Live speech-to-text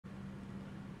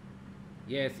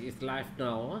Yes, it's live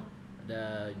now.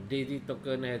 The Daisy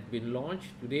token has been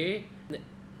launched today,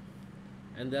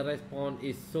 and the response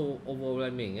is so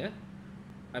overwhelming.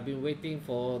 I've been waiting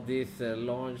for this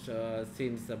launch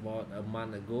since about a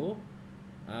month ago,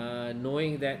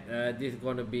 knowing that this is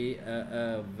going to be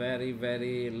a very,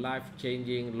 very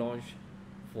life-changing launch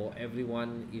for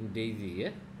everyone in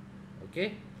Daisy.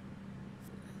 Okay,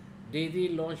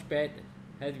 Daisy Launchpad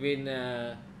has been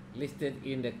listed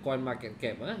in the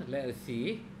CoinMarketCap. Let us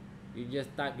see. You just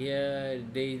type here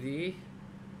Daisy.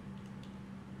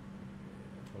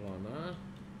 Hold on.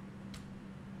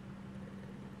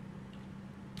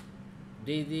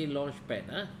 Daisy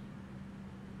Launchpad.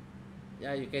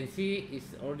 Yeah, you can see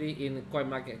it's already in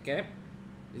CoinMarketCap.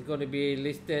 It's going to be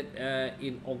listed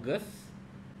in August,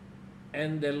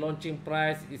 and the launching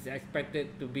price is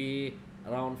expected to be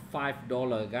around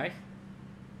 $5, guys.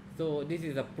 So this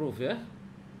is a proof.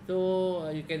 So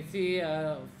you can see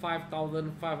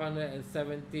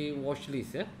 5,570 watch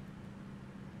list.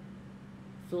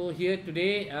 So here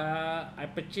today I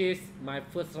purchased my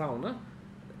first round.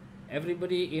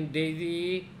 Everybody in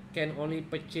Daisy can only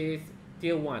purchase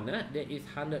tier 1. That is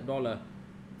 $100.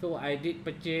 So I did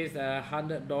purchase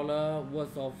 $100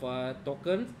 worth of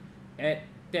tokens at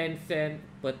 10 cents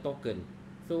per token.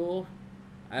 So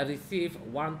I received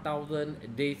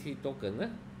 1,000 Daisy tokens.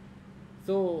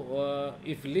 So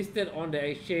if listed on the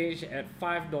exchange at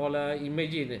 $5,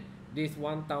 imagine this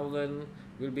 1,000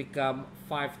 will become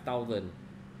 5,000.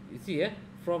 You see,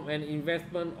 from an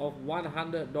investment of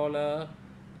 $100,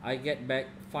 I get back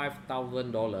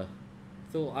 $5,000.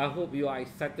 So I hope you are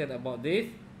excited about this.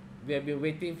 We have been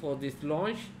waiting for this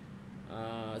launch.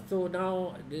 So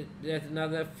now there's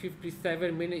another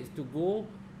 57 minutes to go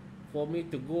for me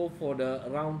to go for the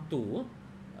round 2.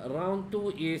 Round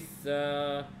 2 is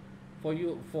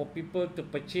for people to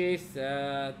purchase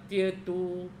tier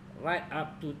 2 right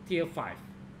up to tier 5.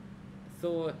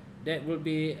 So that will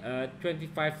be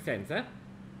 25 cents.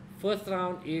 First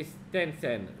round is 10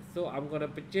 cents. So I'm gonna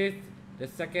purchase the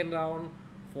second round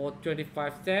for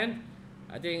 25 cents.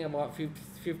 I think about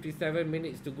 57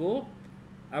 minutes to go.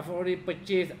 I've already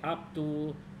purchased up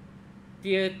to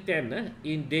tier 10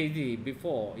 in Daisy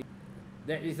before.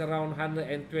 That is around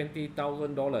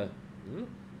 $120,000.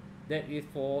 That is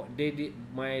for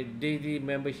my Daisy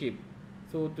membership.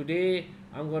 So today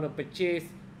I'm going to purchase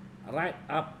right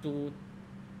up to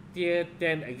tier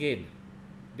 10 again,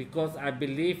 because I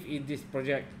believe in this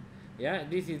project. Yeah,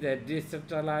 this is a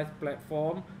decentralized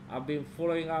platform. I've been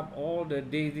following up all the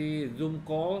Daisy Zoom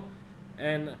call,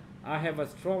 and I have a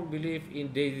strong belief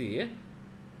in Daisy.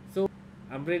 So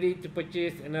I'm ready to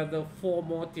purchase another 4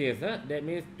 more tiers. That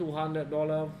means $200,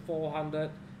 $400,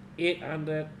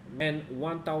 $800, and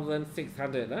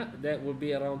 $1,600. That will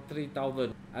be around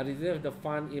 $3,000. I reserve the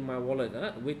fund in my wallet,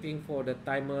 waiting for the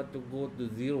timer to go to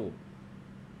 0.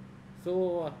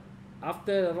 So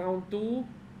after round 2,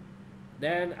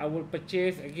 then I will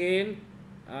purchase again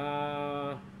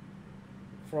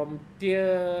from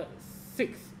tier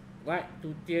 6 right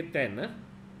to tier 10.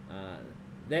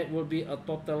 That will be a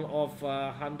total of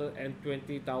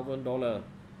 $120,000.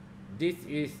 This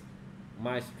is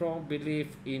my strong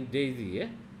belief in Daisy.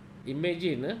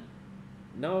 Imagine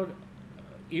now,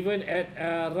 even at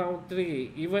round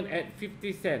 3, even at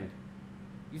 50 cents,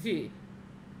 you see,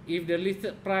 if the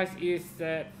listed price is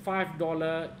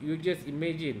 $5, you just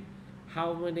imagine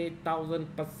how many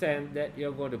 1,000% that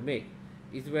you're going to make.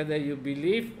 It's whether you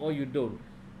believe or you don't.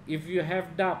 If you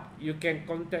have doubt, you can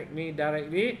contact me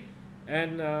directly,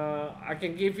 and I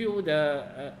can give you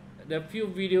the few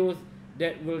videos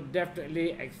that will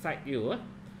definitely excite you.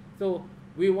 So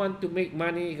we want to make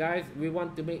money, guys. We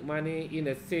want to make money in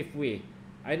a safe way.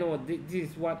 I know this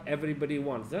is what everybody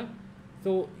wants.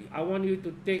 So I want you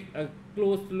to take a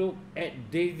close look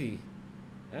at Daisy,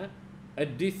 a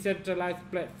decentralized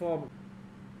platform.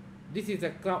 This is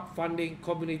a crowdfunding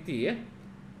community.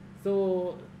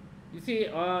 So you see,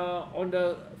 on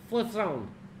the first round,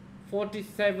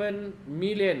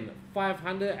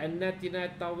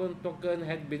 47,599,000 tokens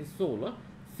has been sold.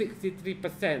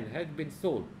 63% has been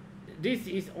sold. This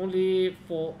is only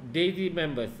for Daisy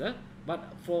members.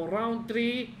 But for round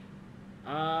 3,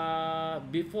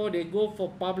 before they go for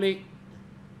public,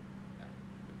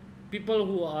 people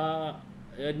who are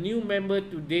a new member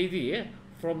to Daisy,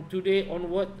 from today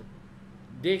onward,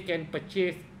 they can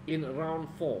purchase in round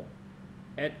 4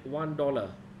 at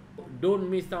 $1. Don't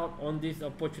miss out on this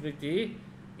opportunity.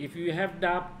 If you have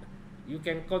doubt, you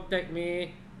can contact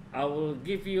me. I will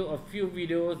give you a few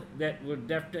videos that will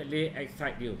definitely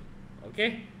excite you.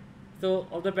 Okay, so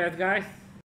all the best, guys.